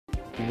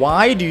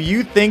Why do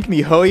you think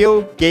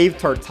MiHoYo gave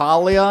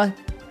Tartaglia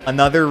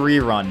another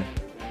rerun?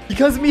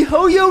 Because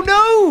MiHoYo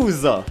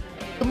knows!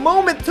 The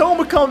moment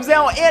Toma comes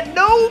out, and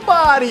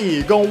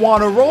nobody gonna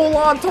want to roll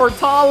on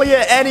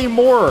Tartaglia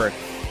anymore.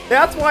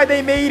 That's why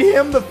they made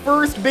him the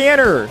first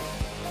banner.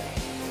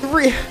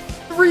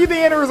 Three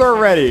banners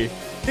already.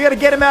 They gotta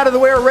get him out of the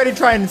way already,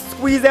 try and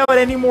squeeze out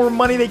any more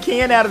money they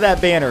can out of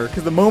that banner.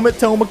 Because the moment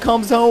Toma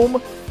comes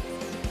home...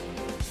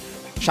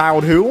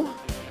 Child who?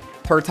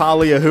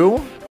 Tartaglia who?